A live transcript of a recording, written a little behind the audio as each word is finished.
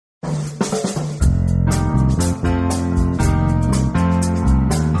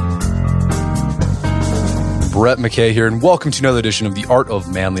Brett McKay here, and welcome to another edition of the Art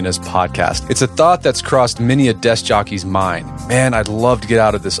of Manliness podcast. It's a thought that's crossed many a desk jockey's mind. Man, I'd love to get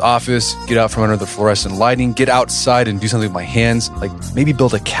out of this office, get out from under the fluorescent lighting, get outside and do something with my hands, like maybe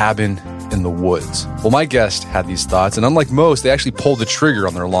build a cabin in the woods. Well, my guest had these thoughts, and unlike most, they actually pulled the trigger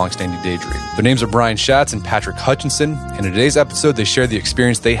on their long-standing daydream. Their names are Brian Schatz and Patrick Hutchinson, and in today's episode, they share the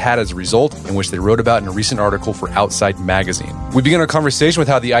experience they had as a result, in which they wrote about in a recent article for Outside Magazine. We begin our conversation with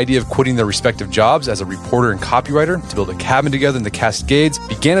how the idea of quitting their respective jobs as a reporter and copywriter to build a cabin together in the Cascades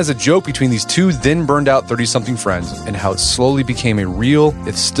began as a joke between these two then burned out 30-something friends, and how it slowly became a real,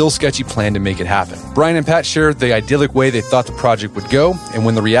 if still sketchy, plan to make it happen. Brian and Pat shared the idyllic way they thought the project would go, and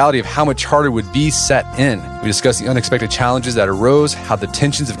when the reality of how much harder it would be set in. We discussed the unexpected challenges that arose, how the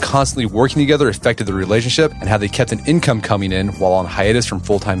tensions of constantly working together affected the relationship, and how they kept an income coming in while on hiatus from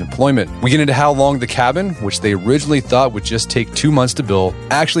full-time employment. We get into how long the cabin, which they originally thought would just take 2 months to build,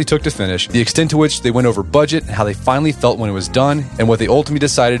 actually took to finish, the extent to which they went over budget, and how they finally felt when it was done, and what they ultimately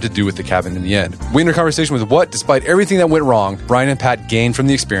decided to do with the cabin in the end. We end our conversation with what, despite everything that went wrong, Brian and Pat gained from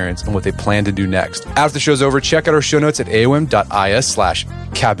the experience and what they plan to do next. After the show's over, check out our show notes at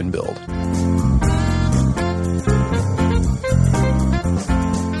aom.is/cabinbuild.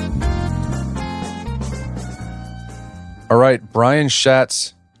 All right, Brian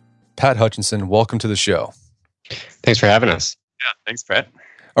Schatz, Pat Hutchinson, welcome to the show. Thanks for having us. Yeah, thanks, Brett.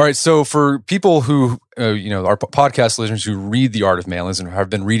 All right, so for people who, our podcast listeners who read The Art of Manliness and have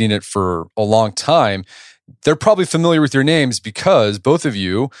been reading it for a long time, they're probably familiar with your names because both of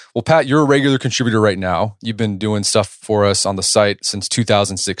you, well, Pat, you're a regular contributor right now. You've been doing stuff for us on the site since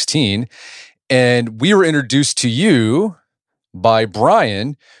 2016. And we were introduced to you by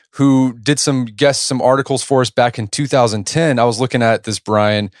Brian, who did some articles for us back in 2010. I was looking at this,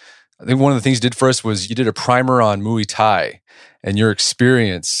 Brian. I think one of the things you did for us was you did a primer on Muay Thai and your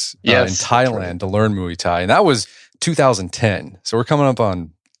experience in Thailand to learn Muay Thai. And that was 2010. So we're coming up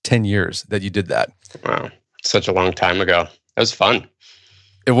on 10 years that you did that. Wow. Such a long time ago. That was fun.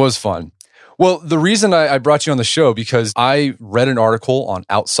 It was fun. Well, the reason I brought you on the show, because I read an article on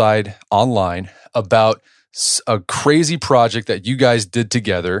Outside Online about a crazy project that you guys did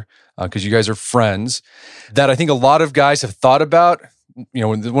together, because you guys are friends, that I think a lot of guys have thought about. You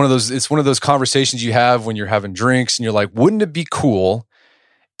know, it's one of those conversations you have when you're having drinks and you're like, wouldn't it be cool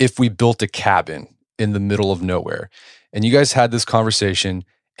if we built a cabin in the middle of nowhere? And you guys had this conversation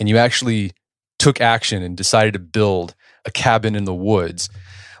and you actually took action and decided to build a cabin in the woods.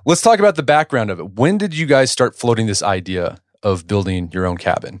 Let's talk about the background of it. When did you guys start floating this idea of building your own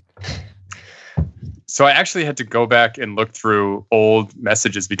cabin? So I actually had to go back and look through old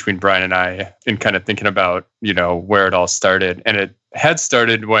messages between Brian and I and kind of thinking about, where it all started. And it had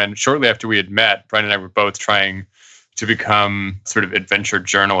started when shortly after we had met, Brian and I were both trying to become sort of adventure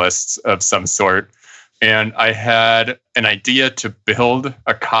journalists of some sort. And I had an idea to build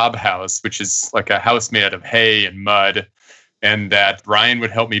a cob house, which is like a house made out of hay and mud, and that Brian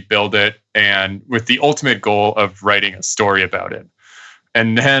would help me build it, and with the ultimate goal of writing a story about it.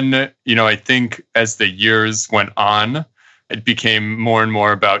 And then, I think as the years went on, it became more and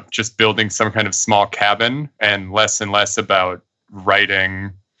more about just building some kind of small cabin and less about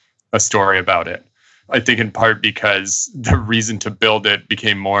writing a story about it. I think in part because the reason to build it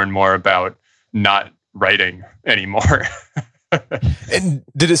became more and more about not writing anymore. And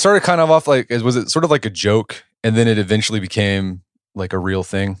did it start kind of off was it sort of like a joke and then it eventually became like a real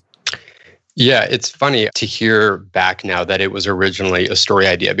thing? Yeah, it's funny to hear back now that it was originally a story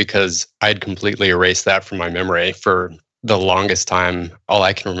idea because I'd completely erased that from my memory. For the longest time, all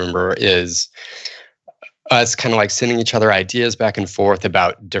I can remember is us kind of like sending each other ideas back and forth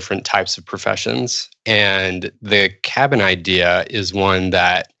about different types of professions. And the cabin idea is one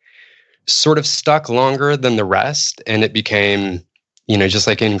that sort of stuck longer than the rest. And it became, just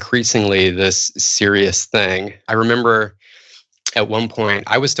like increasingly this serious thing. I remember at one point,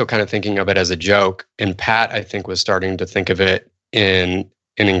 I was still kind of thinking of it as a joke. And Pat, I think, was starting to think of it in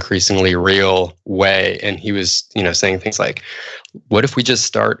an increasingly real way. And he was, saying things like, what if we just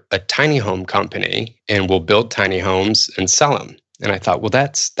start a tiny home company and we'll build tiny homes and sell them? And I thought, well,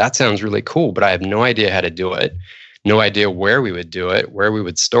 that sounds really cool, but I have no idea how to do it. No idea where we would do it, where we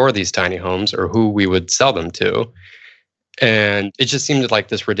would store these tiny homes, or who we would sell them to. And it just seemed like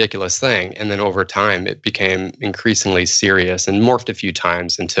this ridiculous thing. And then over time, it became increasingly serious and morphed a few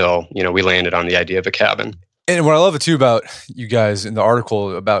times until, we landed on the idea of a cabin. And what I love it too about you guys in the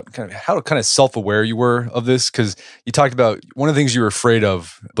article about kind of how kind of self-aware you were of this, because you talked about one of the things you were afraid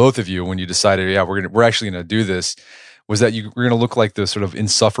of, both of you, when you decided, we're actually going to do this, was that you were going to look like the sort of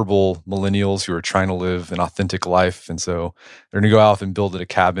insufferable millennials who are trying to live an authentic life. And so they're going to go out and build a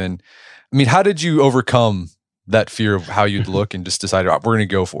cabin. I mean, how did you overcome that fear of how you'd look and just decided, we're going to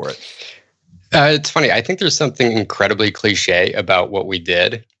go for it? It's funny. I think there's something incredibly cliche about what we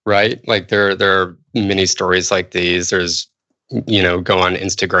did, right? Like there are many stories like these. There's, go on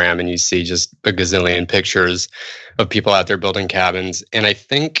Instagram and you see just a gazillion pictures of people out there building cabins. And I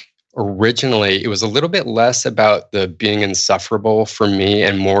think originally it was a little bit less about the being insufferable for me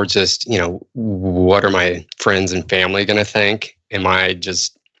and more just, what are my friends and family going to think? Am I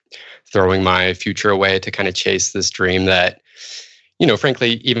just throwing my future away to kind of chase this dream that,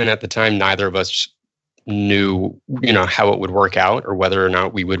 frankly, even at the time, neither of us knew, how it would work out or whether or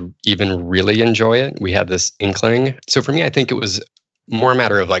not we would even really enjoy it. We had this inkling. So for me, I think it was more a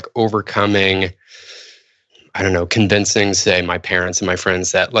matter of like overcoming, convincing, say, my parents and my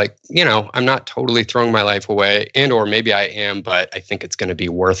friends that I'm not totally throwing my life away, and or maybe I am, but I think it's going to be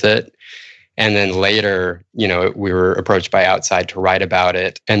worth it. And then later, we were approached by Outside to write about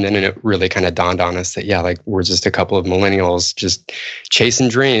it. And then it really kind of dawned on us that, we're just a couple of millennials just chasing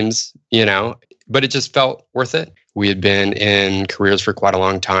dreams, but it just felt worth it. We had been in careers for quite a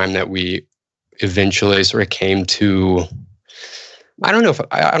long time that we eventually sort of came to, I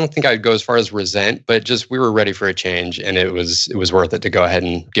don't think I'd go as far as resent, but just we were ready for a change, and it was worth it to go ahead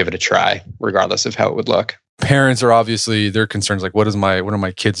and give it a try, regardless of how it would look. Parents are obviously, their concerns like, what are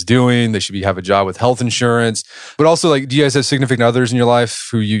my kids doing? They should have a job with health insurance. But also, do you guys have significant others in your life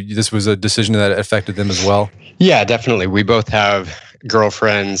who this was a decision that affected them as well? Yeah, definitely. We both have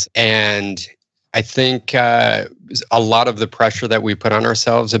girlfriends, and I think a lot of the pressure that we put on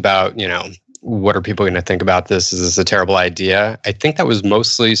ourselves about, what are people going to think about this? Is this a terrible idea? I think that was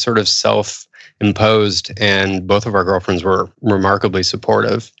mostly sort of self-imposed, and both of our girlfriends were remarkably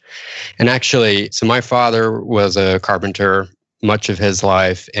supportive. And actually, so my father was a carpenter much of his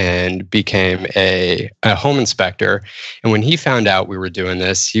life and became a home inspector. And when he found out we were doing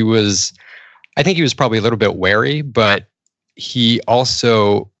this, I think he was probably a little bit wary, but he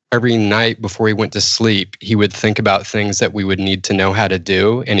also, every night before he went to sleep, he would think about things that we would need to know how to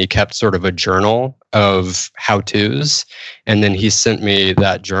do. And he kept sort of a journal of how-tos. And then he sent me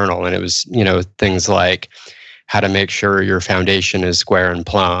that journal. And it was, things like how to make sure your foundation is square and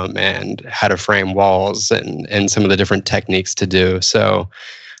plumb and how to frame walls and some of the different techniques to do. So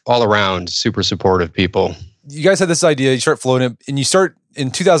all around, super supportive people. You guys had this idea, you start floating it, and you start in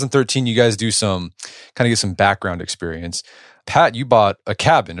 2013, you guys do get some background experience. Pat, you bought a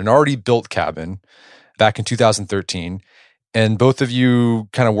cabin, an already built cabin back in 2013. And both of you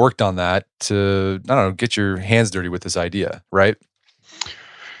kind of worked on that to, get your hands dirty with this idea, right?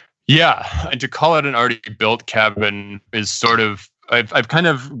 Yeah. And to call it an already built cabin is sort of, I've kind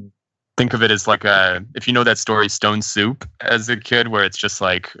of think of it as like if you know that story Stone Soup as a kid, where it's just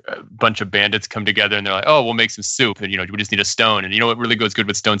like a bunch of bandits come together and they're like, oh, we'll make some soup. And, we just need a stone. And what really goes good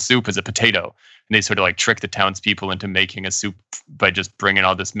with stone soup is a potato. And they sort of like trick the townspeople into making a soup by just bringing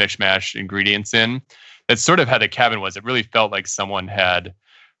all this mishmash ingredients in. That's sort of how the cabin was. It really felt like someone had,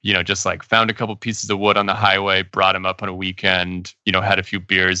 just like found a couple pieces of wood on the highway, brought them up on a weekend, had a few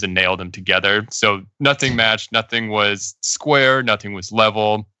beers and nailed them together. So nothing matched, nothing was square, nothing was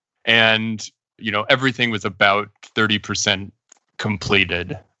level. And, everything was about 30%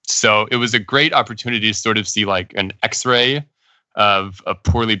 completed. So it was a great opportunity to sort of see like an X-ray of a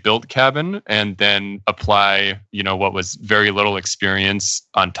poorly built cabin and then apply, what was very little experience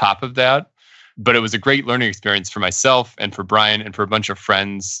on top of that. But it was a great learning experience for myself and for Brian and for a bunch of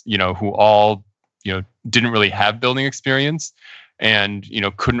friends, who all, didn't really have building experience and,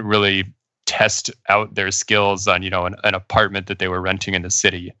 couldn't really test out their skills on, an apartment that they were renting in the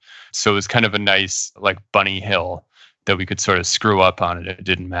city. So it was kind of a nice like bunny hill that we could sort of screw up on, and it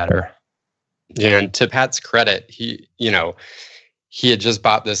didn't matter. Yeah, and to Pat's credit, he had just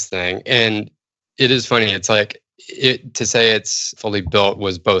bought this thing, and it is funny. It's like to say it's fully built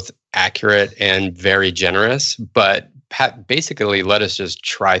was both accurate and very generous, but Pat basically let us just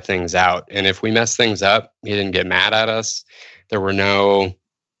try things out. And if we messed things up, he didn't get mad at us. There were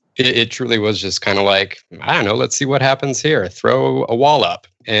it truly was just kind of like, I don't know, let's see what happens here. Throw a wall up.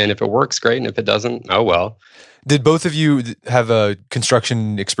 And if it works, great. And if it doesn't, oh well. Did both of you have a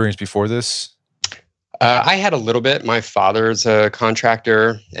construction experience before this? I had a little bit. My father's a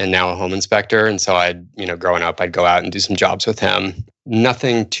contractor and now a home inspector. And so growing up, I'd go out and do some jobs with him.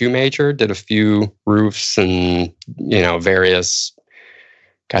 Nothing too major. Did a few roofs and, various,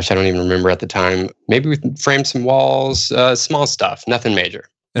 I don't even remember at the time. Maybe we framed some walls, small stuff, nothing major.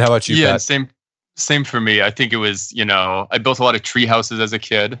 And how about you, Yeah, Pat? same for me. I think it was, I built a lot of tree houses as a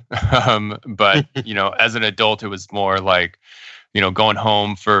kid. But, as an adult, it was more like, going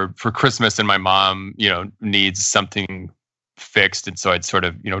home for Christmas and my mom, needs something fixed. And so I'd sort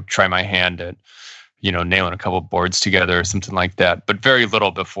of, try my hand at, nailing a couple boards together or something like that, but very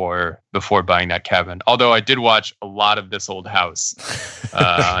little before buying that cabin. Although I did watch a lot of This Old House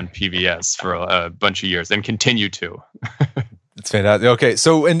on PBS for a bunch of years and continue to. It's fantastic. Okay,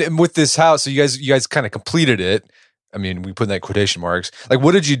 so and with this house, so you guys kind of completed it. I mean, we put in that quotation marks. Like,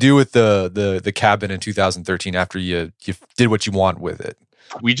 what did you do with the cabin in 2013 after you did what you want with it?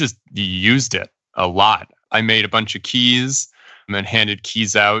 We just used it a lot. I made a bunch of keys and then handed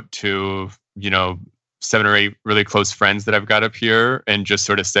keys out to, 7 or 8 really close friends that I've got up here, and just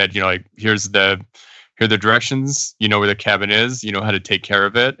sort of said, here are the directions, where the cabin is, how to take care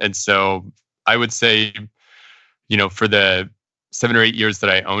of it. And so I would say, for the 7 or 8 years that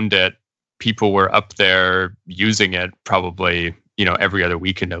I owned it, people were up there using it probably, every other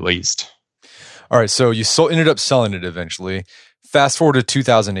weekend at least. All right. So you ended up selling it eventually. Fast forward to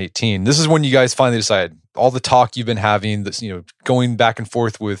 2018. This is when you guys finally decided, all the talk you've been having, this, going back and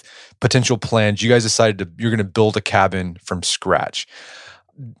forth with potential plans, you guys decided you're going to build a cabin from scratch.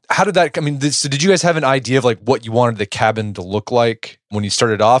 How did that, so did you guys have an idea of like what you wanted the cabin to look like when you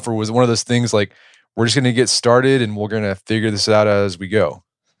started off? Or was it one of those things like, we're just going to get started and we're going to figure this out as we go?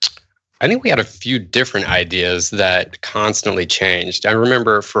 I think we had a few different ideas that constantly changed. I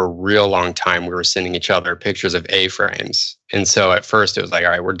remember for a real long time, we were sending each other pictures of A-frames. And so at first it was like,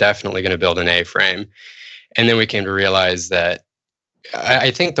 all right, we're definitely going to build an A-frame. And then we came to realize that I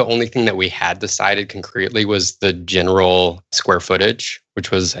think the only thing that we had decided concretely was the general square footage,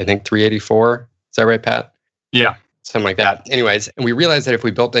 which was, I think, 384. Is that right, Pat? Yeah. Something like that. Anyways, and we realized that if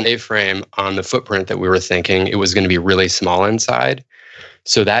we built an A-frame on the footprint that we were thinking, it was going to be really small inside.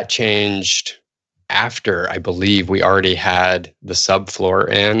 So that changed after, I believe, we already had the subfloor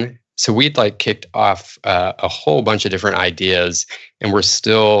in. So we'd kicked off a whole bunch of different ideas, and we're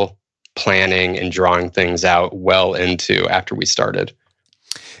still planning and drawing things out well into after we started.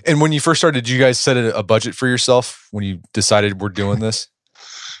 And when you first started, did you guys set a budget for yourself when you decided we're doing this?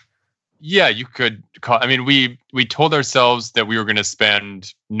 Yeah, you could call. We told ourselves that we were going to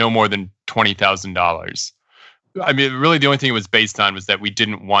spend no more than $20,000. Really, the only thing it was based on was that we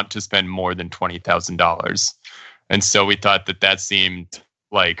didn't want to spend more than $20,000. And so we thought that seemed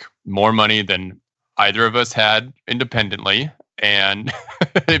like more money than either of us had independently. And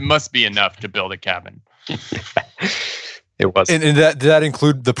it must be enough to build a cabin. It was. And did that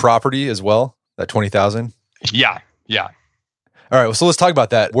include the property as well? That $20,000? Yeah. All right. Well, so let's talk about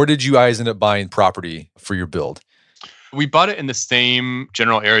that. Where did you guys end up buying property for your build? We bought it in the same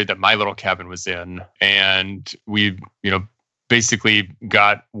general area that my little cabin was in. And we, basically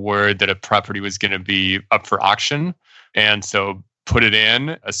got word that a property was going to be up for auction. And so put it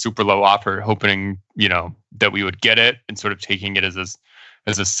in a super low offer, hoping, that we would get it, and sort of taking it as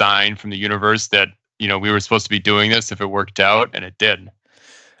a sign from the universe that, we were supposed to be doing this if it worked out, and it did.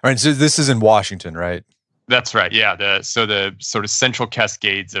 All right. So this is in Washington, right? That's right. Yeah. The sort of central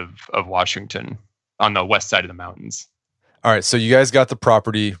Cascades of Washington on the west side of the mountains. All right, so you guys got the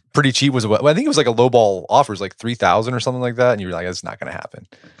property pretty cheap. I think it was like a lowball offer, it was like $3,000 or something like that, and you were like, "That's not going to happen."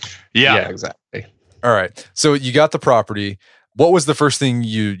 Yeah, exactly. All right, so you got the property. What was the first thing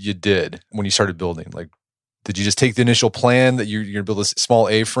you did when you started building? Like, did you just take the initial plan that you're going to build a small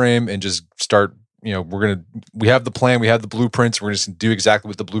A-frame and just start? We have the plan, we have the blueprints. We're going to do exactly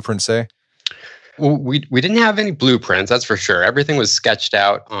what the blueprints say. Well, we didn't have any blueprints, that's for sure. Everything was sketched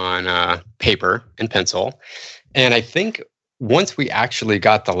out on paper and pencil, and I think once we actually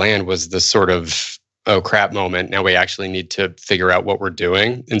got the land was the sort of, oh crap moment. Now we actually need to figure out what we're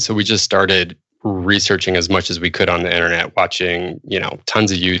doing. And so we just started researching as much as we could on the internet, watching,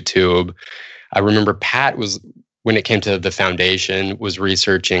 tons of YouTube. I remember Pat when it came to the foundation, was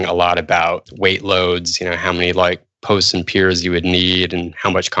researching a lot about weight loads, how many posts and piers you would need and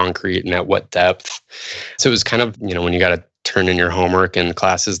how much concrete and at what depth. So it was kind of, when you got to turn in your homework in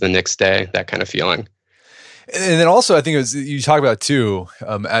classes the next day, that kind of feeling. And then also, I think you talk about too,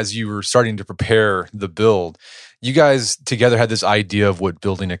 as you were starting to prepare the build, you guys together had this idea of what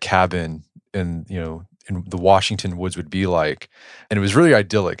building a cabin in the Washington woods would be like, and it was really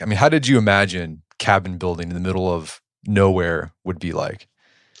idyllic. How did you imagine cabin building in the middle of nowhere would be like?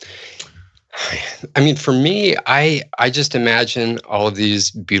 For me, I just imagine all of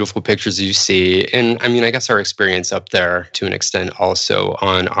these beautiful pictures you see. And I guess our experience up there to an extent also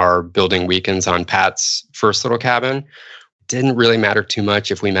on our building weekends on Pat's first little cabin didn't really matter too much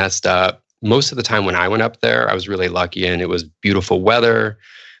if we messed up. Most of the time when I went up there, I was really lucky and it was beautiful weather.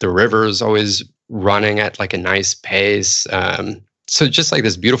 The river's always running at a nice pace. So just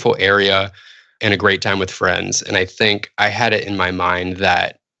this beautiful area and a great time with friends. And I think I had it in my mind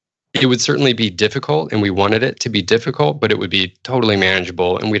that it would certainly be difficult, and we wanted it to be difficult, but it would be totally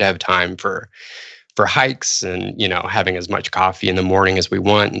manageable, and we'd have time for for hikes and, having as much coffee in the morning as we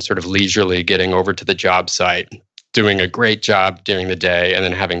want and sort of leisurely getting over to the job site, doing a great job during the day, and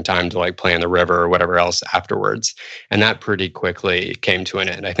then having time to like play in the river or whatever else afterwards. And that pretty quickly came to an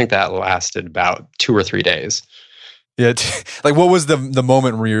end. I think that lasted about 2 or 3 days. Yeah. Like, what was the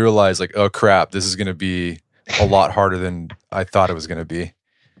moment where you realized, like, oh crap, this is going to be a lot harder than I thought it was going to be?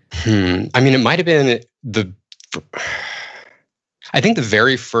 I mean, it might have been I think the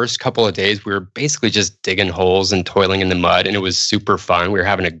very first couple of days, we were basically just digging holes and toiling in the mud, and it was super fun. We were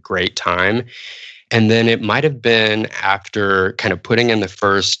having a great time. And then it might have been after kind of putting in the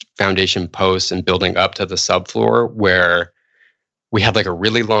first foundation posts and building up to the subfloor, where we had like a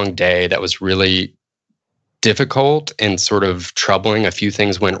really long day that was really difficult and sort of troubling. A few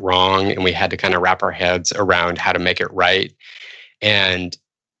things went wrong, and we had to kind of wrap our heads around how to make it right. And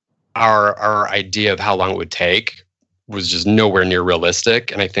our idea of how long it would take was just nowhere near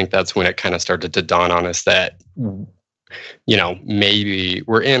realistic. And I think that's when it kind of started to dawn on us that, maybe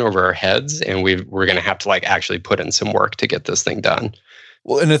we're in over our heads and we're going to have to like actually put in some work to get this thing done.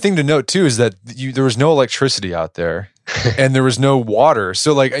 Well, and the thing to note too is that there was no electricity out there and there was no water.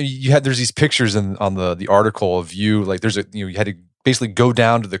 So like there's these pictures on the article of you, like you had to basically go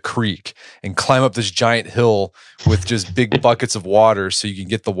down to the creek and climb up this giant hill with just big buckets of water so you can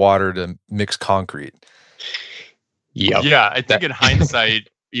get the water to mix concrete. Yep. Yeah, I think in hindsight,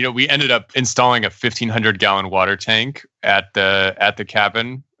 we ended up installing a 1,500-gallon water tank at the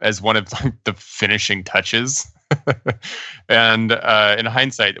cabin as one of like the finishing touches. And in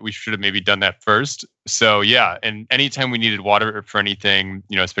hindsight, we should have maybe done that first. So yeah, and anytime we needed water for anything,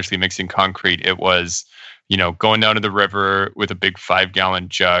 especially mixing concrete, it was, going down to the river with a big 5-gallon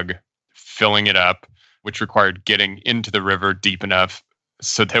jug, filling it up, which required getting into the river deep enough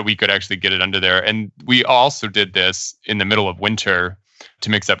so that we could actually get it under there. And we also did this in the middle of winter to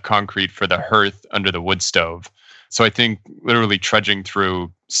mix up concrete for the hearth under the wood stove. So I think literally trudging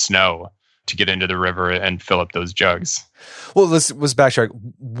through snow to get into the river and fill up those jugs. Well, let's backtrack.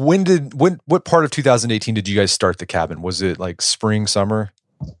 What part of 2018 did you guys start the cabin? Was it like spring, summer?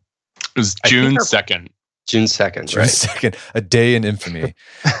 It was June 2nd. June 2nd, June right? 2nd, a day in infamy.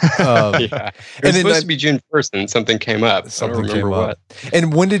 Yeah. It was supposed to be June 1st and something came up. Something came up.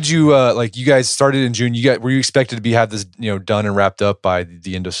 And when did you, you guys started in June, were you expected to have this, done and wrapped up by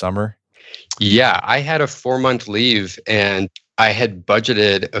the end of summer? Yeah, I had a 4-month leave and I had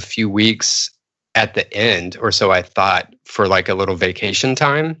budgeted a few weeks at the end, or so I thought, for like a little vacation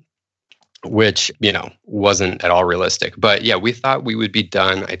time, which, wasn't at all realistic. But yeah, we thought we would be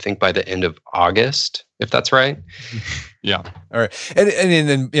done, I think, by the end of August, if that's right. Yeah. All right. And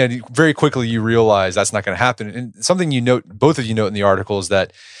then very quickly you realize that's not going to happen. And something both of you note in the article is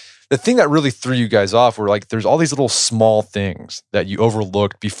that the thing that really threw you guys off were like, there's all these little small things that you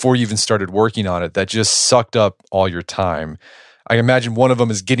overlooked before you even started working on it that just sucked up all your time. I imagine one of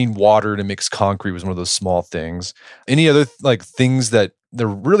them is getting water to mix concrete was one of those small things. Any other like things that they're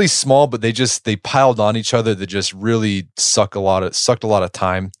really small, but they piled on each other that just really sucked a lot of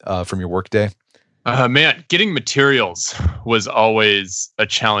time from your workday? Man, getting materials was always a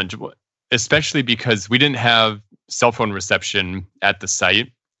challenge, especially because we didn't have cell phone reception at the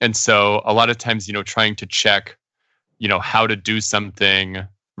site. And so a lot of times, trying to check, how to do something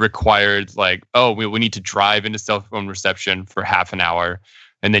required like, oh, we need to drive into cell phone reception for half an hour.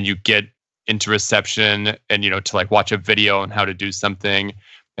 And then you get into reception and, to like watch a video on how to do something.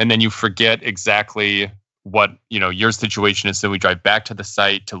 And then you forget exactly what, your situation is. So we drive back to the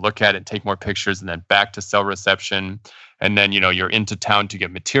site to look at it, take more pictures, and then back to cell reception. And then, you're into town to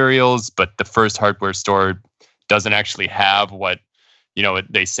get materials, but the first hardware store doesn't actually have what,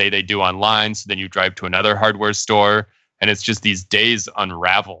 they say they do online. So then you drive to another hardware store and it's just these days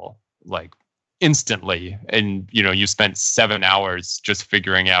unravel like instantly. And, you spent 7 hours just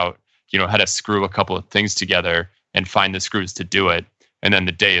figuring out, how to screw a couple of things together and find the screws to do it. And then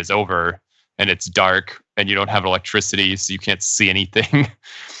the day is over and it's dark and you don't have electricity, so you can't see anything.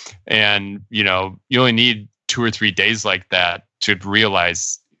 And, you only need 2 or 3 days like that to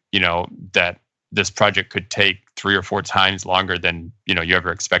realize, that this project could take 3 or 4 times longer than, you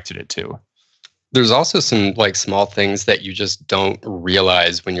ever expected it to. There's also some like small things that you just don't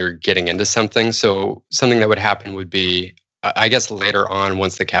realize when you're getting into something. So something that would happen would be, I guess later on,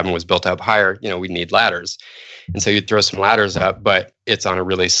 once the cabin was built up higher, we'd need ladders. And so you'd throw some ladders up, but it's on a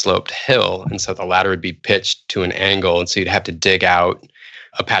really sloped hill. And so the ladder would be pitched to an angle. And so you'd have to dig out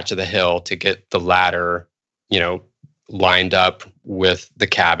a patch of the hill to get the ladder, lined up with the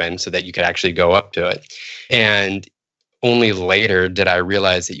cabin so that you could actually go up to it. And only later did I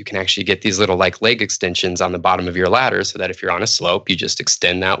realize that you can actually get these little like leg extensions on the bottom of your ladder so that if you're on a slope, you just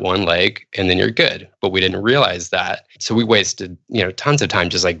extend that one leg and then you're good. But we didn't realize that. So we wasted, tons of time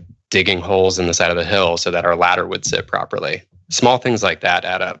just like digging holes in the side of the hill so that our ladder would sit properly. Small things like that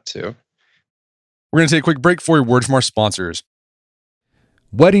add up too. We're going to take a quick break for a word from our sponsors.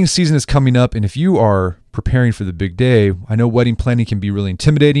 Wedding season is coming up, and if you are preparing for the big day, I know wedding planning can be really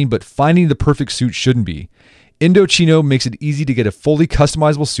intimidating, but finding the perfect suit shouldn't be. Indochino makes it easy to get a fully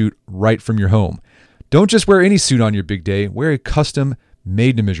customizable suit right from your home. Don't just wear any suit on your big day, wear a custom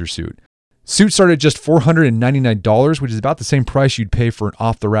made-to-measure suit. Suits start at just $499, which is about the same price you'd pay for an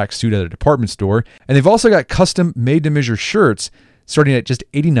off-the-rack suit at a department store, and they've also got custom made-to-measure shirts starting at just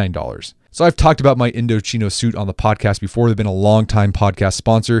 $89. So I've talked about my Indochino suit on the podcast before. They've been a long-time podcast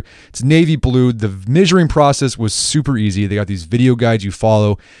sponsor. It's navy blue. The measuring process was super easy. They got these video guides you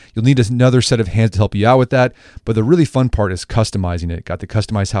follow. You'll need another set of hands to help you out with that. But the really fun part is customizing it. Got to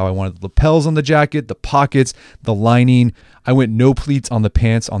customize how I wanted the lapels on the jacket, the pockets, the lining. I went no pleats on the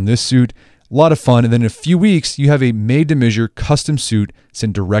pants on this suit. A lot of fun. And then in a few weeks, you have a made-to-measure custom suit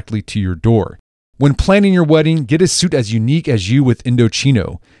sent directly to your door. When planning your wedding, get a suit as unique as you with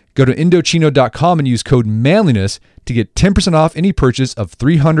Indochino. Go to Indochino.com and use code manliness to get 10% off any purchase of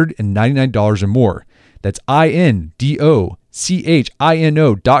 $399 or more. That's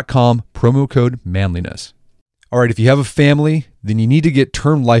INDOCHINO.com, promo code manliness. All right, if you have a family, then you need to get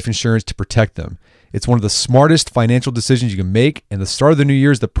term life insurance to protect them. It's one of the smartest financial decisions you can make, and the start of the new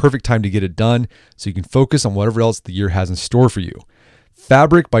year is the perfect time to get it done so you can focus on whatever else the year has in store for you.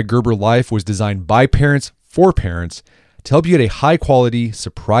 Fabric by Gerber Life was designed by parents for parents to help you get a high-quality,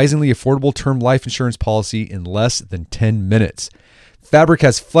 surprisingly affordable term life insurance policy in less than 10 minutes. Fabric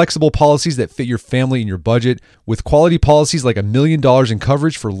has flexible policies that fit your family and your budget, with quality policies like $1 million in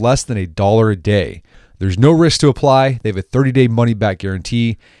coverage for less than $1 a day. There's no risk to apply. They have a 30-day money-back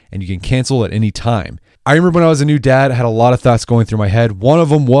guarantee, and you can cancel at any time. I remember when I was a new dad, I had a lot of thoughts going through my head. One of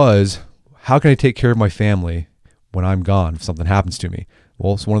them was, how can I take care of my family when I'm gone if something happens to me?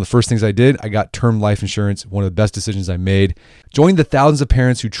 Well, so one of the first things I did, I got term life insurance, one of the best decisions I made. Join the thousands of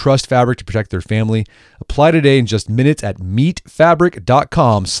parents who trust Fabric to protect their family. Apply today in just minutes at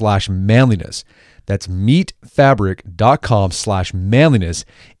meetfabric.com/manliness. That's meetfabric.com/manliness.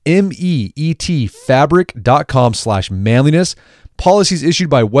 meetfabric.com/manliness. Policies issued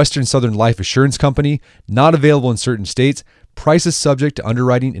by Western Southern Life Assurance Company, not available in certain states. Prices subject to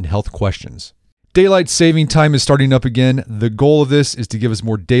underwriting and health questions. Daylight saving time is starting up again. The goal of this is to give us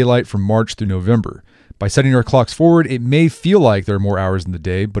more daylight from March through November. By setting our clocks forward, it may feel like there are more hours in the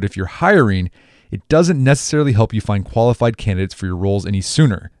day, but if you're hiring, it doesn't necessarily help you find qualified candidates for your roles any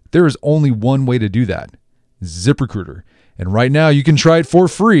sooner. There is only one way to do that: ZipRecruiter. And right now you can try it for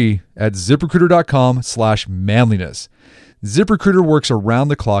free at ZipRecruiter.com/manliness. ZipRecruiter works around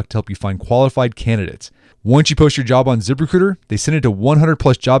the clock to help you find qualified candidates. Once you post your job on ZipRecruiter, they send it to 100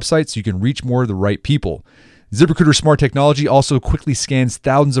 plus job sites so you can reach more of the right people. ZipRecruiter's smart technology also quickly scans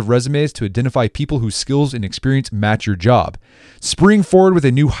thousands of resumes to identify people whose skills and experience match your job. Spring forward with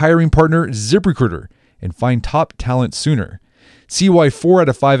a new hiring partner, ZipRecruiter, and find top talent sooner. See why 4 out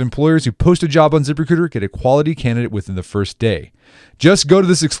of 5 employers who post a job on ZipRecruiter get a quality candidate within the first day. Just go to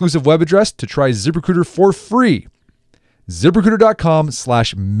this exclusive web address to try ZipRecruiter for free.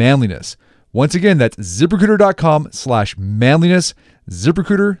 ZipRecruiter.com/manliness. Once again, that's ZipRecruiter.com/manliness.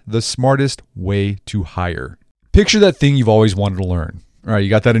 ZipRecruiter, the smartest way to hire. Picture that thing you've always wanted to learn. All right, you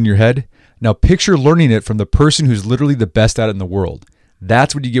got that in your head? Now picture learning it from the person who's literally the best at it in the world.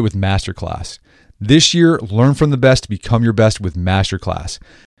 That's what you get with Masterclass. This year, learn from the best to become your best with Masterclass.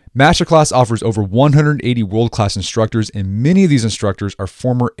 Masterclass offers over 180 world-class instructors, and many of these instructors are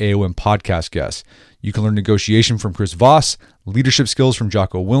former AOM podcast guests. You can learn negotiation from Chris Voss, leadership skills from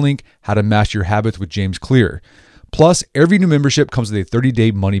Jocko Willink, how to master your habits with James Clear. Plus, every new membership comes with a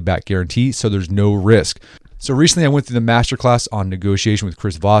 30-day money-back guarantee, so there's no risk. So recently I went through the masterclass on negotiation with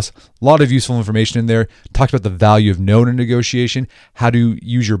Chris Voss. A lot of useful information in there. Talked about the value of knowing in negotiation, how to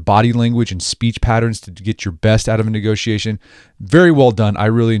use your body language and speech patterns to get your best out of a negotiation. Very well done. I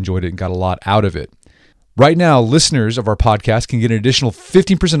really enjoyed it and got a lot out of it. Right now, listeners of our podcast can get an additional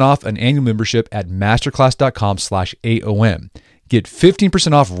 15% off an annual membership at masterclass.com/AOM. Get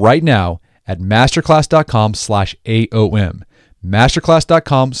 15% off right now at masterclass.com/AOM.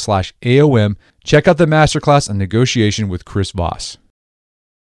 Masterclass.com/AOM. Check out the masterclass on negotiation with Chris Voss.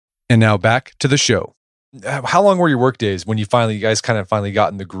 And now back to the show. How long were your work days when you guys finally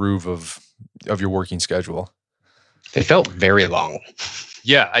got in the groove of your working schedule? They felt very long.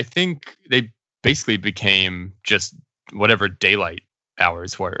 Yeah, I think they basically became just whatever daylight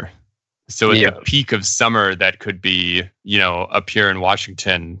hours were. So at the peak of summer, that could be, up here in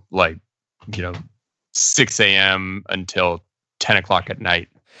Washington, 6 a.m. until 10 o'clock at night.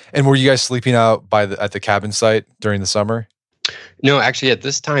 And were you guys sleeping out at the cabin site during the summer? No, actually, at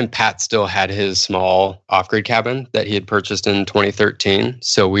this time, Pat still had his small off-grid cabin that he had purchased in 2013.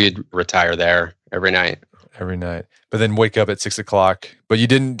 So we'd retire there every night. But then wake up at 6 o'clock. But you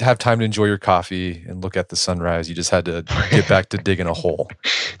didn't have time to enjoy your coffee and look at the sunrise. You just had to get back to digging a hole.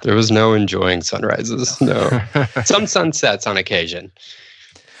 There was no enjoying sunrises. No. Some sunsets on occasion.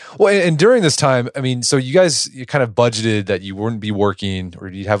 Well, and during this time, so you kind of budgeted that you wouldn't be working or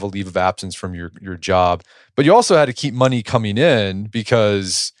you'd have a leave of absence from your job, but you also had to keep money coming in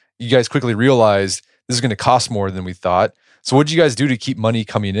because you guys quickly realized this is going to cost more than we thought. So what did you guys do to keep money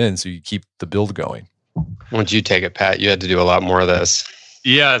coming in so you keep the build going? Why don't you take it, Pat? You had to do a lot more of this.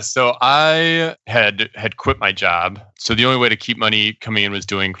 Yeah, so I had quit my job. So the only way to keep money coming in was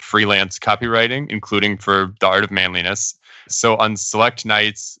doing freelance copywriting, including for The Art of Manliness. So on select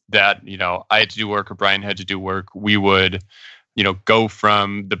nights that, I had to do work or Brian had to do work, we would, go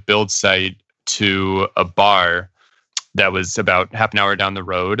from the build site to a bar that was about half an hour down the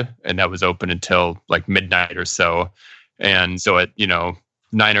road, and that was open until like midnight or so. And so at,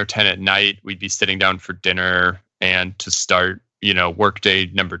 9 or 10 at night, we'd be sitting down for dinner and to start, workday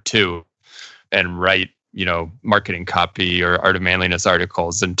number 2 and write, marketing copy or Art of Manliness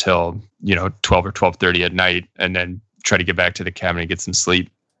articles until, 12 or 12:30 at night, and then try to get back to the cabin and get some sleep.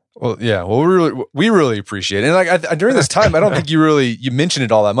 Well, yeah. Well, we really appreciate it. And during this time, I don't think you mentioned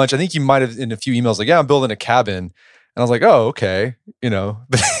it all that much. I think you might have in a few emails I'm building a cabin. And I was like, oh, okay.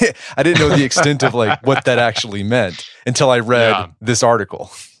 But I didn't know the extent of what that actually meant until I read this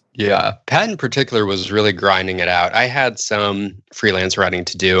article. Yeah. Pat in particular was really grinding it out. I had some freelance writing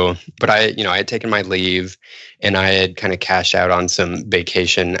to do, but I had taken my leave and I had kind of cashed out on some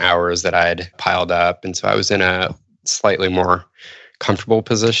vacation hours that I'd piled up. And so I was in a slightly more comfortable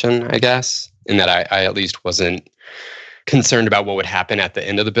position, I guess, in that I at least wasn't concerned about what would happen at the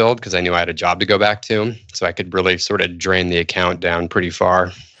end of the build because I knew I had a job to go back to. So I could really sort of drain the account down pretty far.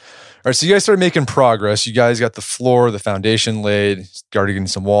 All right, so you guys started making progress. You guys got the floor, the foundation laid, started getting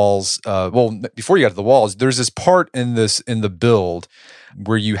some walls. Before you got to the walls, there's this part in the build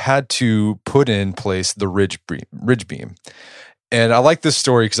where you had to put in place the ridge beam. And I like this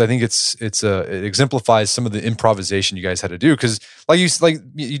story because I think it exemplifies some of the improvisation you guys had to do. Because like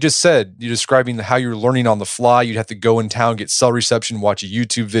you just said, you're describing how you're learning on the fly. You'd have to go in town, get cell reception, watch a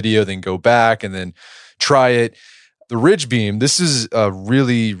YouTube video, then go back and then try it. The ridge beam, this is a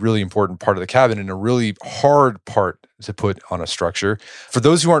really, really important part of the cabin and a really hard part to put on a structure. For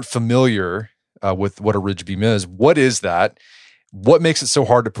those who aren't familiar with what a ridge beam is, what is that? What makes it so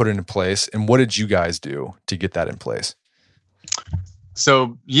hard to put it in place? And what did you guys do to get that in place?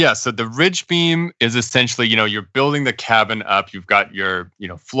 So the ridge beam is essentially, you're building the cabin up. You've got your,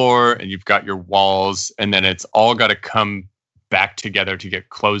 floor and you've got your walls, and then it's all got to come back together to get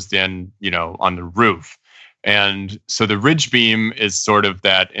closed in, on the roof. And so the ridge beam is sort of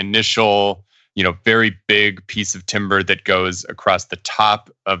that initial, very big piece of timber that goes across the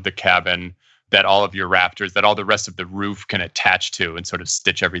top of the cabin that all of your rafters, that all the rest of the roof can attach to and sort of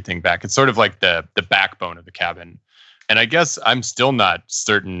stitch everything back. It's sort of like the backbone of the cabin. And I guess I'm still not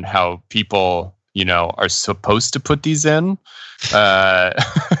certain how people, are supposed to put these in. But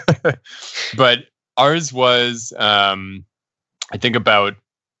ours was, I think, about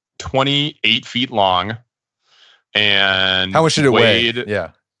 28 feet long. And how much did it weigh?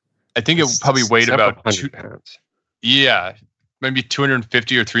 Yeah. I think it probably weighed about 100 pounds. Yeah, maybe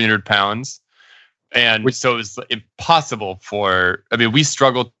 250 or 300 pounds. And so it was impossible we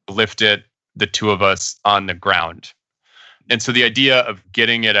struggled to lift it, the two of us, on the ground. And so the idea of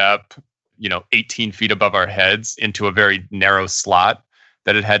getting it up, 18 feet above our heads into a very narrow slot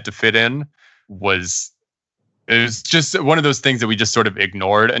that it had to fit in was just one of those things that we just sort of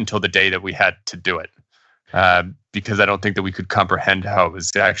ignored until the day that we had to do it. Because I don't think that we could comprehend how it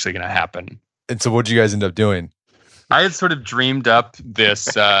was actually going to happen. And so what did you guys end up doing? I had sort of dreamed up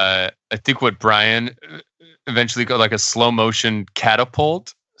this, I think what Brian eventually got like a slow motion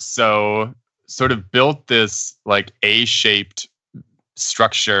catapult. So sort of built this like A-shaped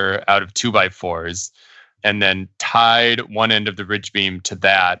structure out of 2x4s and then tied one end of the ridge beam to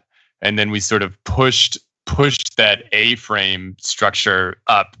that. And then we sort of pushed that A-frame structure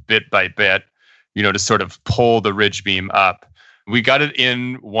up bit by bit, to sort of pull the ridge beam up. We got it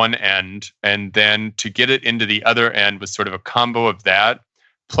in one end, and then to get it into the other end was sort of a combo of that.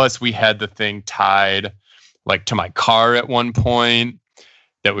 Plus we had the thing tied like to my car at one point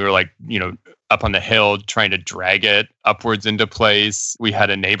that we were like, up on the hill trying to drag it upwards into place. We had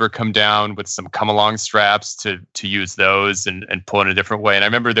a neighbor come down with some come-along straps to use those and pull in a different way. And I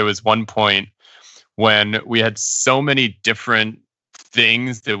remember there was one point when we had so many different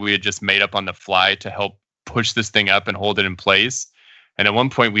things that we had just made up on the fly to help push this thing up and hold it in place. And at one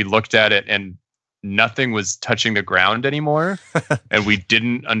point we looked at it and nothing was touching the ground anymore. And we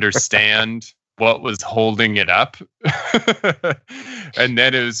didn't understand what was holding it up. And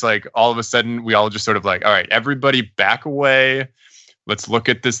then it was like, all of a sudden we all just sort of like, all right, everybody back away. Let's look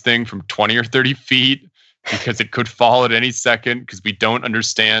at this thing from 20 or 30 feet because it could fall at any second because we don't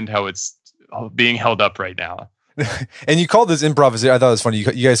understand how it's being held up right now. And you called this improvisation. I thought it was funny.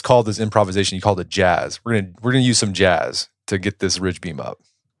 You guys called this improvisation. You called it jazz. We're gonna use some jazz to get this ridge beam up.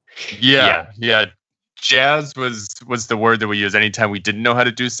 Yeah. Jazz was the word that we used anytime we didn't know how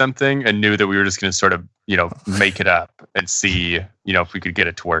to do something and knew that we were just going to sort of, make it up and see, if we could get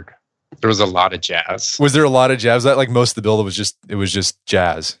it to work. There was a lot of jazz. Was there a lot of jazz? That like most of the build it was just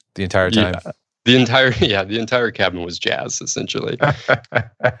jazz the entire time. Yeah. The entire cabin was jazz, essentially.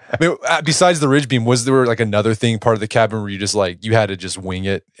 I mean, besides the ridge beam, was there like another thing part of the cabin where you just like you had to just wing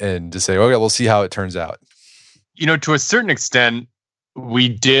it and just say, okay, we'll see how it turns out? To a certain extent, we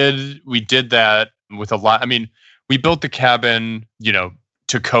did that with a lot. I mean, we built the cabin,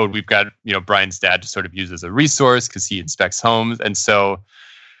 to code. We've got, Brian's dad to sort of use as a resource because he inspects homes. And so,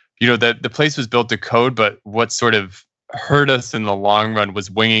 the place was built to code, but what sort of hurt us in the long run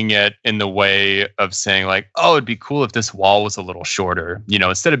was winging it in the way of saying like, oh, it'd be cool if this wall was a little shorter.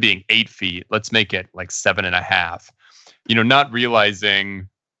 Instead of being 8 feet, let's make it like 7.5. Not realizing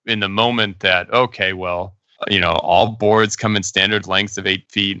in the moment that, okay, well, all boards come in standard lengths of 8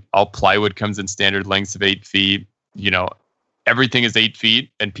 feet. All plywood comes in standard lengths of 8 feet. Everything is 8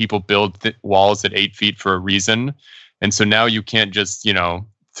 feet and people build walls at 8 feet for a reason. And so now you can't just,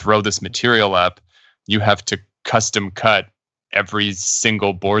 throw this material up. You have to custom cut every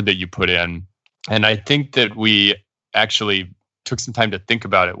single board that you put in. And I think that we actually took some time to think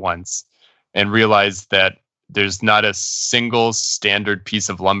about it once and realized that there's not a single standard piece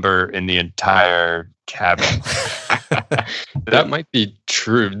of lumber in the entire cabin. That might be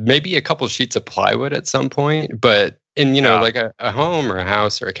true. Maybe a couple sheets of plywood at some point, but like a home or a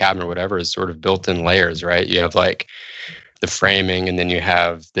house or a cabin or whatever is sort of built in layers, right? You have like the framing and then you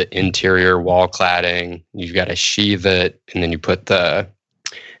have the interior wall cladding. You've got to sheathe it and then you put the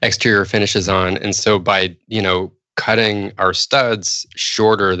exterior finishes on. And so by, cutting our studs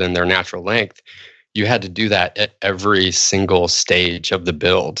shorter than their natural length, you had to do that at every single stage of the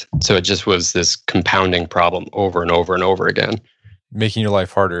build. So it just was this compounding problem over and over and over again. Making your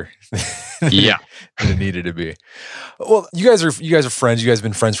life harder. Yeah. than it needed to be. Well, you guys are friends. You guys have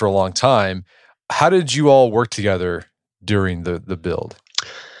been friends for a long time. How did you all work together during the build?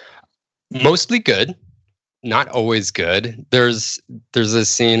 Mostly good. Not always good. There's a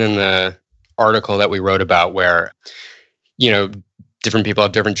scene in the article that we wrote about where, different people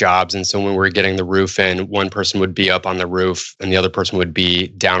have different jobs. And so when we were getting the roof in, one person would be up on the roof and the other person would be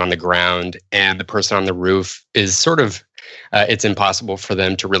down on the ground. And the person on the roof is sort of, it's impossible for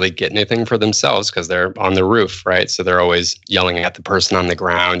them to really get anything for themselves because they're on the roof, right? So they're always yelling at the person on the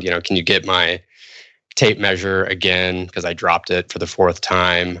ground, can you get my tape measure again because I dropped it for the 4th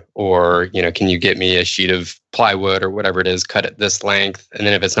time? Or, can you get me a sheet of plywood or whatever it is, cut it this length? And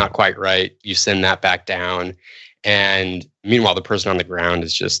then if it's not quite right, you send that back down. And meanwhile, the person on the ground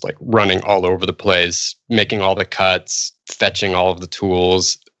is just like running all over the place, making all the cuts, fetching all of the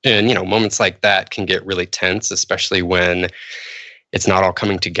tools. And, moments like that can get really tense, especially when it's not all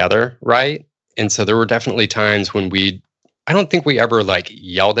coming together, right? And so there were definitely times when I don't think we ever like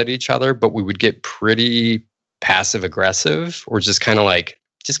yelled at each other, but we would get pretty passive aggressive or just kind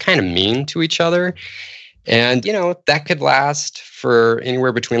of mean to each other. And, that could last for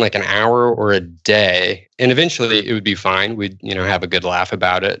anywhere between like an hour or a day. And eventually it would be fine. We'd, have a good laugh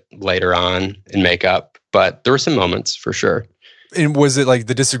about it later on and make up. But there were some moments for sure. And was it like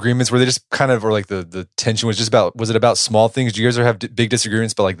the disagreements, were they just kind of, or like the tension was it about small things? Do you guys ever have big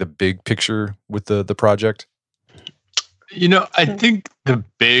disagreements about like the big picture with the project? I think the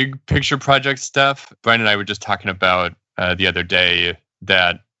big picture project stuff, Brian and I were just talking about the other day,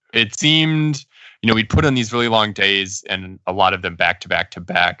 that it seemed, we'd put on these really long days and a lot of them back to back to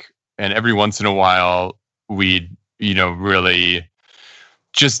back. And every once in a while, we'd, really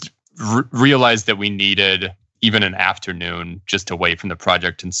just realize that we needed even an afternoon just away from the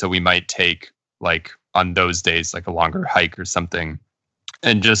project. And so we might take like on those days, like a longer hike or something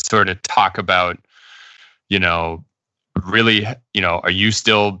and just sort of talk about, really, are you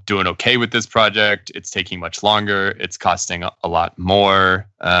still doing okay with this project? It's taking much longer. It's costing a lot more.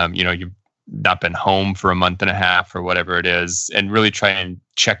 not been home for a month and a half or whatever it is, and really try and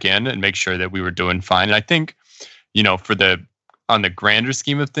check in and make sure that we were doing fine. And I think, on the grander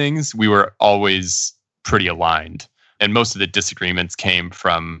scheme of things, we were always pretty aligned. And most of the disagreements came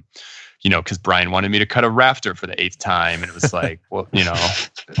from, because Brian wanted me to cut a rafter for the 8th time. And it was like, well,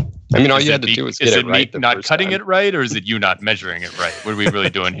 I mean, all you had to do was get it right. Is it me not cutting it right, or is it you not measuring it right? What are we really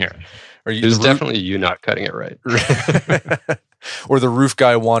doing here? It was definitely you not cutting it right. Or the roof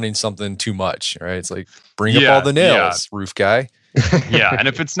guy wanting something too much, right? It's like, bring up all the nails, roof guy. Yeah, and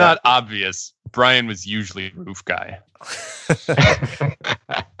if it's not obvious, Brian was usually roof guy.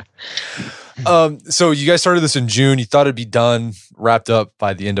 So you guys started this in June. You thought it'd be done, wrapped up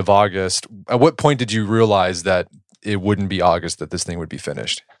by the end of August. At what point did you realize that it wouldn't be August, that this thing would be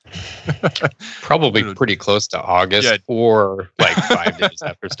finished? Probably pretty close to August, or like 5 days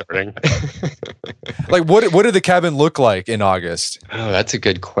after starting. Like, what did the cabin look like in August? Oh, that's a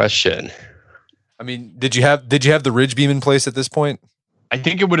good question. I mean, did you have the ridge beam in place at this point? I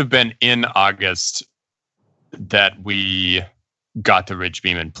think it would have been in August that we got the ridge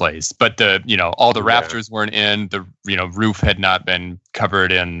beam in place, but all the rafters weren't in. The roof had not been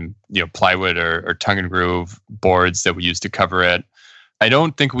covered in plywood or tongue and groove boards that we used to cover it. I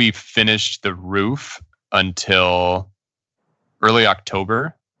don't think we finished the roof until early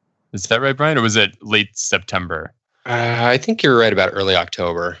October. Is that right, Brian? Or was it late September? I think you're right about early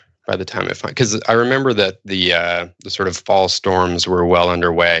October by the time because I remember that the sort of fall storms were well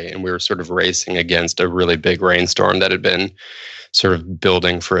underway, and we were sort of racing against a really big rainstorm that had been sort of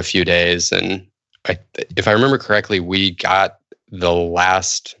building for a few days. And if I remember correctly, we got the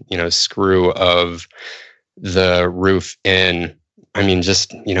last, screw of the roof in, I mean,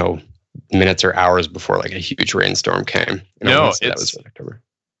 just, minutes or hours before like a huge rainstorm came. No, that was October.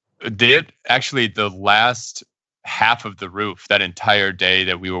 Actually, the last half of the roof, that entire day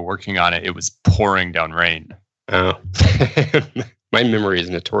that we were working on it, it was pouring down rain. Oh, my memory is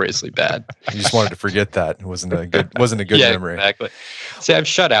notoriously bad. You just wanted to forget that. It wasn't a good memory. Exactly. See, I've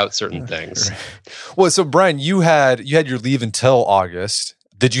shut out certain things. Right. Well, so Brian, you had your leave until August.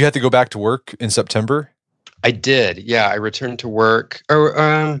 Did you have to go back to work in September? I did. Yeah, I returned to work.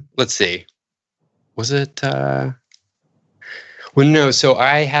 Let's see. Was it? Well, no. So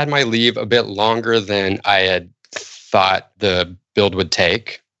I had my leave a bit longer than I had thought the build would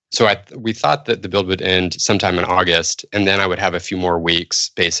take. So we thought that the build would end sometime in August, and then I would have a few more weeks,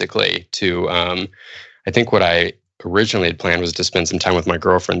 basically, to. I think what I originally had planned was to spend some time with my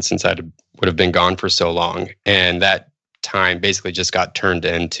girlfriend, since I would have been gone for so long, and that time basically just got turned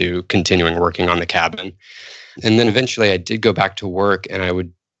into continuing working on the cabin. And then eventually I did go back to work, and I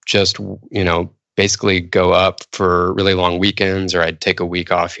would just, basically go up for really long weekends, or I'd take a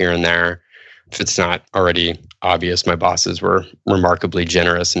week off here and there. If it's not already obvious, my bosses were remarkably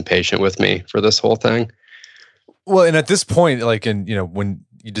generous and patient with me for this whole thing. Well, and at this point, when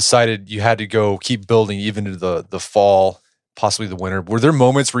you decided you had to go keep building even into the fall, possibly the winter, were there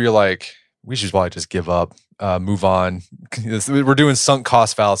moments where you're like, we should probably just give up, move on? We're doing sunk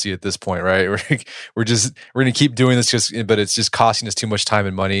cost fallacy at this point, right? We're going to keep doing this but it's just costing us too much time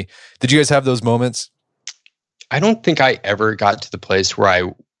and money. Did you guys have those moments? I don't think I ever got to the place where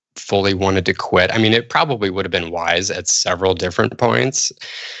I fully wanted to quit. I mean, it probably would have been wise at several different points,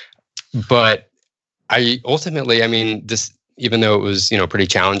 but this, even though it was, pretty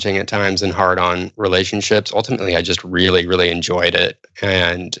challenging at times and hard on relationships, ultimately I just really, really enjoyed it.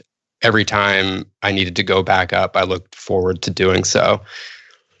 And every time I needed to go back up, I looked forward to doing so.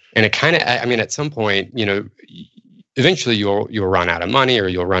 And it kind of, at some point, eventually you'll run out of money, or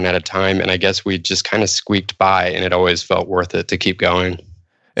you'll run out of time. And I guess we just kind of squeaked by, and it always felt worth it to keep going.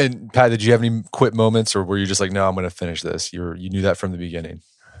 And Pat, did you have any quit moments, or were you just like, no, I'm going to finish this? You knew that from the beginning.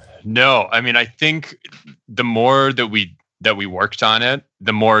 No, I think the more that we worked on it,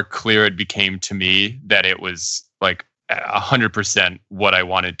 the more clear it became to me that it was like 100% what I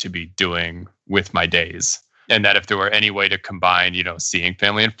wanted to be doing with my days. And that if there were any way to combine, seeing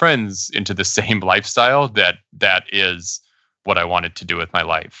family and friends into the same lifestyle, that is what I wanted to do with my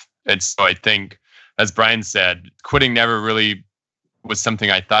life. And so I think, as Brian said, quitting never really was something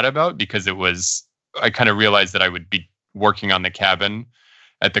I thought about, because I kind of realized that I would be working on the cabin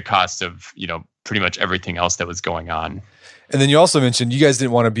at the cost of, pretty much everything else that was going on. And then you also mentioned you guys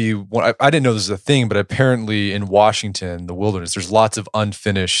didn't want to be, I didn't know this was a thing, but apparently in Washington, the wilderness, there's lots of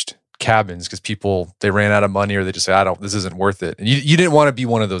unfinished cabins because people, they ran out of money, or they just say, this isn't worth it. And you didn't want to be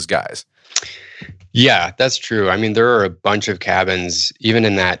one of those guys. Yeah, that's true. I mean, there are a bunch of cabins, even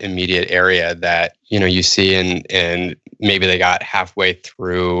in that immediate area, that, you see and maybe they got halfway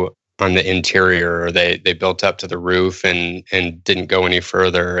through on the interior, or they built up to the roof and didn't go any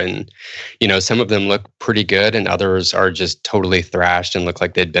further. And, some of them look pretty good and others are just totally thrashed and look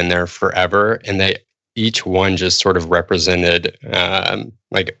like they'd been there forever. And each one just sort of represented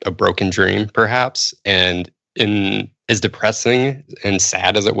like a broken dream, perhaps. And as depressing and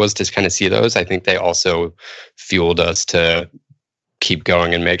sad as it was to kind of see those, I think they also fueled us to keep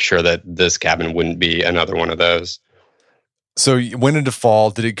going and make sure that this cabin wouldn't be another one of those. So you went into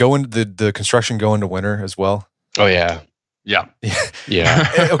fall. Did it go into the construction go into winter as well? Oh yeah. Yeah.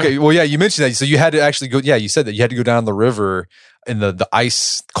 Yeah. Okay. Well, yeah, you mentioned that. So you had to actually go, you said that you had to go down the river in the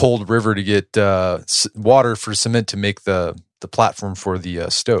ice cold river to get water for cement to make the platform for the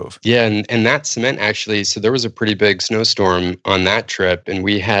stove. Yeah. And that cement actually, so there was a pretty big snowstorm on that trip and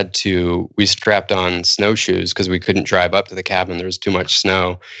we strapped on snowshoes because we couldn't drive up to the cabin. There was too much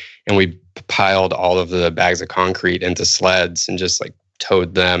snow. And we piled all of the bags of concrete into sleds and just like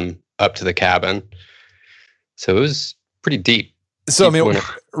towed them up to the cabin. So it was pretty deep. So,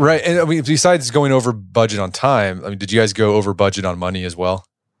 right. And besides going over budget on time, did you guys go over budget on money as well?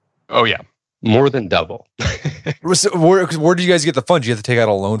 Oh, yeah. More than double. So where did you guys get the funds? Did you have to take out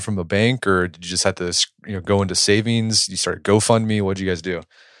a loan from a bank or did you just have to go into savings? You started GoFundMe? What did you guys do?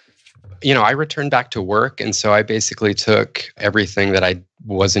 I returned back to work. And so I basically took everything that I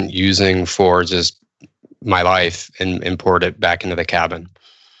wasn't using for just my life and poured it back into the cabin.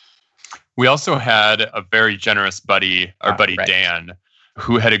 We also had a very generous buddy, our buddy right. Dan,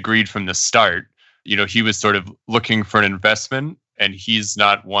 who had agreed from the start. He was sort of looking for an investment, and he's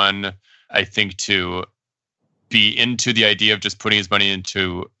not one, I think, to be into the idea of just putting his money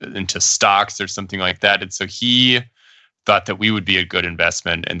into stocks or something like that. And so he thought that we would be a good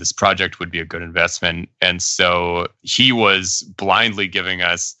investment and this project would be a good investment. And so he was blindly giving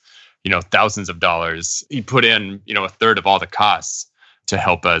us, thousands of dollars. He put in, a third of all the costs to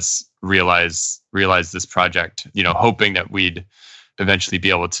help us realize this project, hoping that we'd eventually be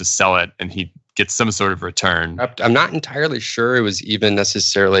able to sell it and he'd get some sort of return. I'm not entirely sure it was even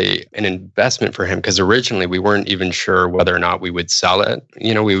necessarily an investment for him because originally we weren't even sure whether or not we would sell it.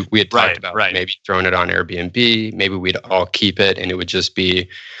 We had talked about maybe throwing it on Airbnb, maybe we'd all keep it and it would just be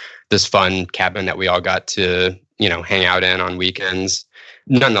this fun cabin that we all got to, hang out in on weekends.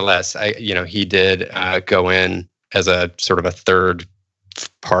 Nonetheless, he did go in as a sort of a third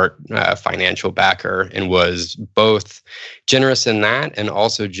part financial backer and was both generous in that and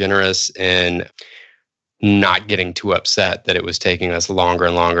also generous in not getting too upset that it was taking us longer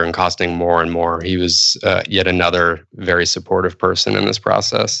and longer and costing more and more. He was yet another very supportive person in this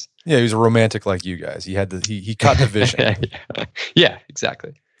process. Yeah, he was a romantic like you guys. He caught the vision. Yeah,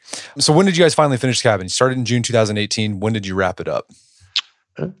 exactly. So when did you guys finally finish the cabin? You started in June 2018. When did you wrap it up?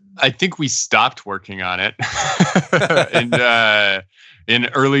 I think we stopped working on it in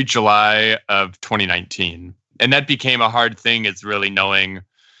early July of 2019. And that became a hard thing, is really knowing,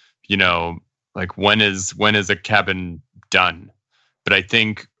 like when is a cabin done? But I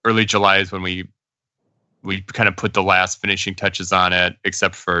think early July is when we kind of put the last finishing touches on it,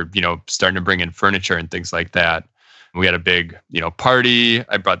 except for, starting to bring in furniture and things like that. We had a big, party.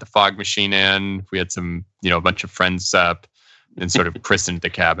 I brought the fog machine in. We had some, a bunch of friends up and sort of christened the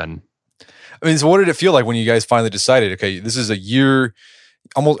cabin. So what did it feel like when you guys finally decided, okay, this is a year,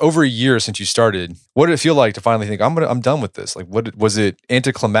 almost over a year since you started? What did it feel like to finally think, I'm done with this? Like, what was it,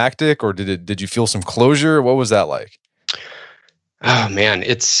 anticlimactic, or did you feel some closure? What was that like? Oh man,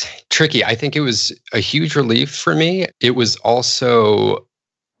 it's tricky. I think it was a huge relief for me. It was also,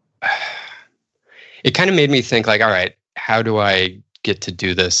 it kind of made me think like, all right, how do I get to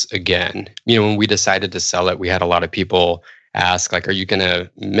do this again? When we decided to sell it, we had a lot of people ask, like, are you going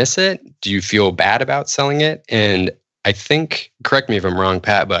to miss it? Do you feel bad about selling it? And I think, correct me if I'm wrong,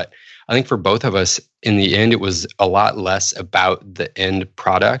 Pat, but I think for both of us, in the end, it was a lot less about the end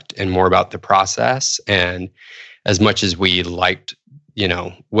product and more about the process. And as much as we liked,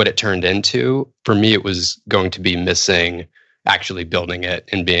 what it turned into, for me, it was going to be missing actually building it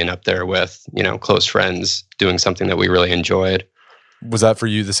and being up there with, close friends, doing something that we really enjoyed. Was that for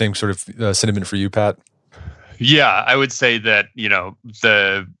you the same sort of sentiment for you, Pat? Yeah, I would say that,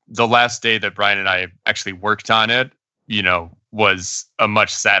 the last day that Brian and I actually worked on it, was a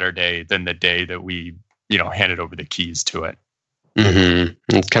much sadder day than the day that we, handed over the keys to it. Mm-hmm.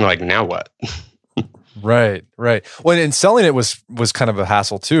 It's kind of like, now what? Right. Well, and selling it was kind of a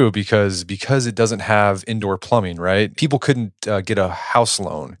hassle too, because it doesn't have indoor plumbing, right? People couldn't get a house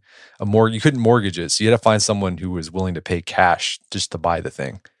loan, you couldn't mortgage it. So you had to find someone who was willing to pay cash just to buy the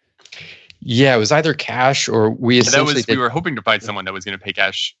thing. Yeah, it was either cash or we were hoping to find someone that was going to pay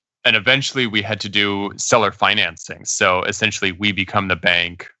cash And eventually we had to do seller financing. So essentially we become the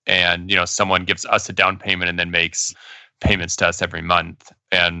bank, and someone gives us a down payment and then makes payments to us every month.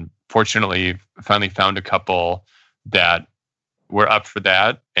 And fortunately, finally found a couple that were up for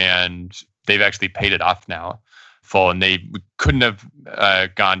that, and they've actually paid it off now full. And we couldn't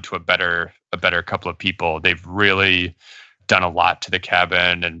have gone to a better couple of people. They've really done a lot to the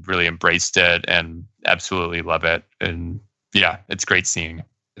cabin and really embraced it and absolutely love it. And yeah, it's great seeing.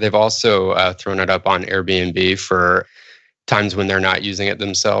 They've also thrown it up on Airbnb for times when they're not using it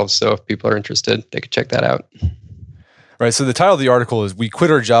themselves. So if people are interested, they could check that out. Right. So the title of the article is "We Quit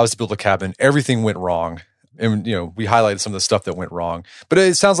Our Jobs to Build a Cabin. Everything Went Wrong." And we highlighted some of the stuff that went wrong. But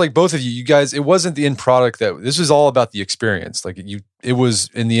it sounds like both of you guys, it wasn't the end product this was all about the experience. Like it was,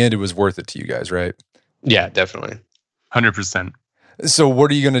 in the end, it was worth it to you guys, right? Yeah, definitely. 100%. So what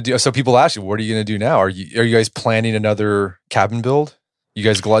are you going to do? So people ask you, what are you going to do now? Are you guys planning another cabin build? You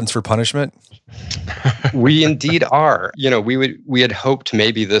guys gluttons for punishment? We indeed are. We had hoped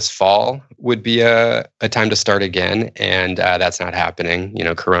maybe this fall would be a time to start again, and that's not happening.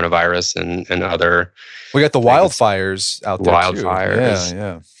 Coronavirus and other. We got the wildfires out there. Wildfires.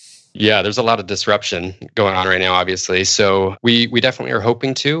 Yeah. Yeah, there's a lot of disruption going on right now, obviously. So we definitely are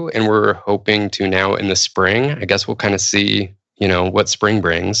hoping to, and we're hoping to now in the spring. I guess we'll kind of see, what spring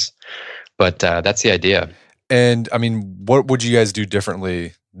brings. But that's the idea. And I mean, what would you guys do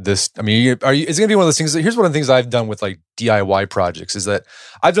differently? Is it going to be one of those things? Here's one of the things I've done with like DIY projects is that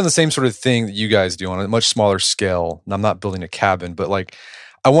I've done the same sort of thing that you guys do on a much smaller scale. And I'm not building a cabin, but like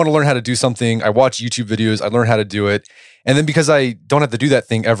I want to learn how to do something. I watch YouTube videos. I learn how to do it. And then because I don't have to do that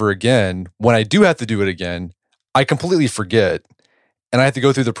thing ever again, when I do have to do it again, I completely forget. And I have to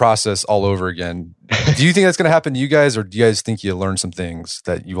go through the process all over again. Do you think that's going to happen to you guys, or do you guys think you learn some things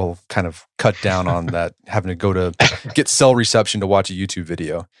that you will kind of cut down on that, having to go to get cell reception to watch a YouTube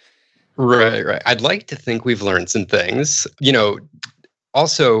video? Right. I'd like to think we've learned some things.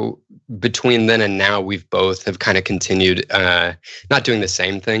 Also, between then and now, we've both have kind of continued not doing the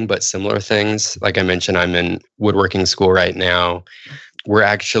same thing, but similar things. Like I mentioned, I'm in woodworking school right now. We're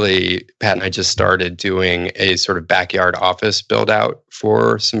actually, Pat and I just started doing a sort of backyard office build out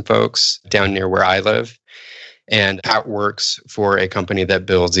for some folks down near where I live. And Pat works for a company that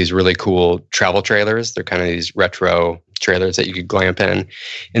builds these really cool travel trailers. They're kind of these retro trailers that you could glamp in.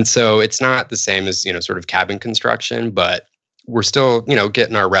 And so it's not the same as, sort of cabin construction, but we're still,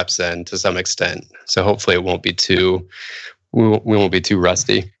 getting our reps in to some extent. So hopefully it won't be we won't be too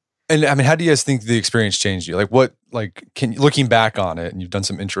rusty. And I mean, how do you guys think the experience changed you? Looking back on it, and you've done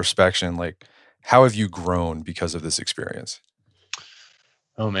some introspection, like how have you grown because of this experience?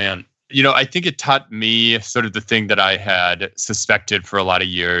 Oh man. I think it taught me sort of the thing that I had suspected for a lot of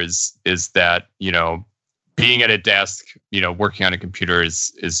years is that, being at a desk, working on a computer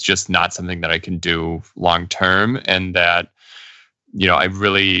is just not something that I can do long term. And that, I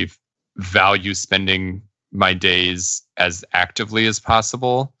really value spending my days as actively as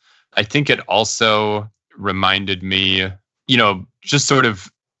possible. I think it also reminded me, just sort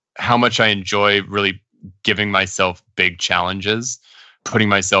of how much I enjoy really giving myself big challenges, putting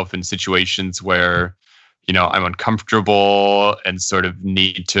myself in situations where, I'm uncomfortable and sort of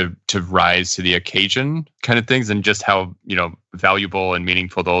need to rise to the occasion kind of things, and just how, valuable and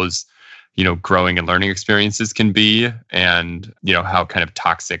meaningful those, growing and learning experiences can be, and, how kind of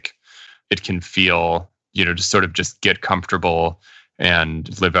toxic it can feel, to sort of just get comfortable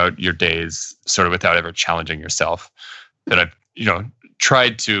and live out your days sort of without ever challenging yourself. That I've,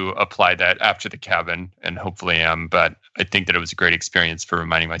 tried to apply that after the cabin, and hopefully am, but I think that it was a great experience for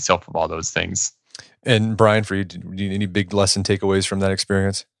reminding myself of all those things. And Brian, for you, do you need any big lesson takeaways from that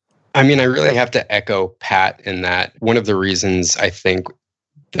experience? I mean, I really have to echo Pat in that one of the reasons I think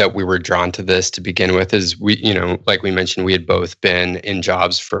that we were drawn to this to begin with is we, like we mentioned, we had both been in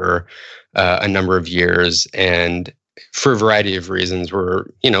jobs for a number of years, and for a variety of reasons, we're,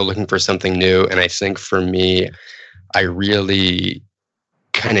 looking for something new. And I think for me, I really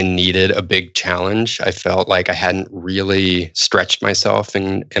kind of needed a big challenge. I felt like I hadn't really stretched myself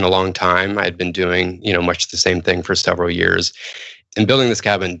in a long time. I'd been doing, much the same thing for several years. And building this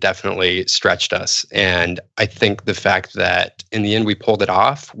cabin definitely stretched us. And I think the fact that in the end we pulled it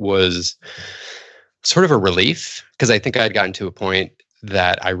off was sort of a relief, because I think I had gotten to a point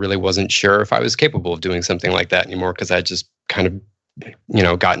that I really wasn't sure if I was capable of doing something like that anymore, because I just kind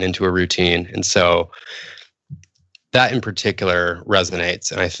of, gotten into a routine. And so that in particular resonates.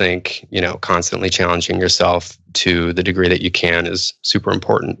 And I think, constantly challenging yourself to the degree that you can is super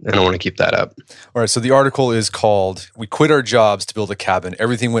important. And I want to keep that up. All right. So the article is called "We Quit Our Jobs to Build a Cabin.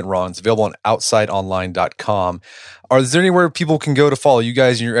 Everything Went Wrong." It's available on outsideonline.com. Is there anywhere people can go to follow you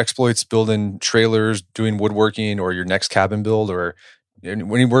guys and your exploits, building trailers, doing woodworking, or your next cabin build, or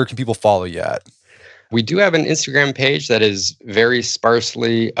where can people follow you at? We do have an Instagram page that is very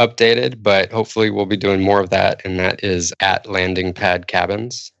sparsely updated, but hopefully we'll be doing more of that, and that is at Landing Pad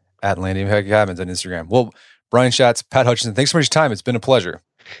Cabins. At Landing Pad Cabins on Instagram. Well, Brian Schatz, Pat Hutchinson, thanks so much for your time. It's been a pleasure.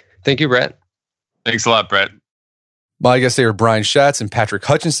 Thank you, Brett. Thanks a lot, Brett. My guests today are Brian Schatz and Patrick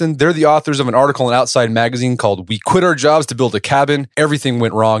Hutchinson. They're the authors of an article in Outside Magazine called We Quit Our Jobs to Build a Cabin. Everything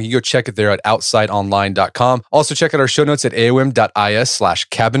went wrong. You go check it there at outsideonline.com. Also check out our show notes at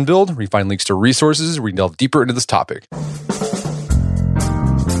aom.is/cabinbuild, where you find links to resources where you can delve deeper into this topic.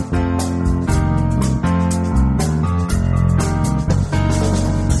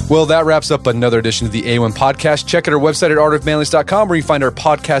 Well, that wraps up another edition of the A1 Podcast. Check out our website at artofmanliness.com, where you find our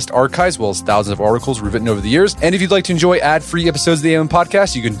podcast archives, as well as thousands of articles we've written over the years. And if you'd like to enjoy ad-free episodes of the A1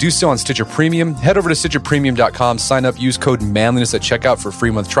 Podcast, you can do so on Stitcher Premium. Head over to StitcherPremium.com, sign up, use code manliness at checkout for a free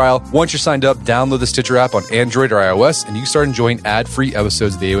month trial. Once you're signed up, download the Stitcher app on Android or iOS, and you can start enjoying ad-free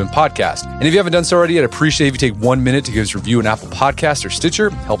episodes of the A1 Podcast. And if you haven't done so already, I'd appreciate if you take 1 minute to give us a review on Apple Podcasts or Stitcher.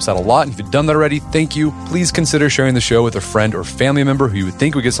 It helps out a lot. And if you've done that already, thank you. Please consider sharing the show with a friend or family member who you would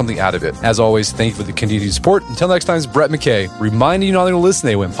think would get something out of it. As always, thank you for the continued support. Until next time, it's Brett McKay, reminding you not only to listen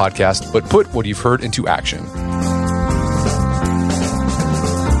to the A1 Podcast, but put what you've heard into action.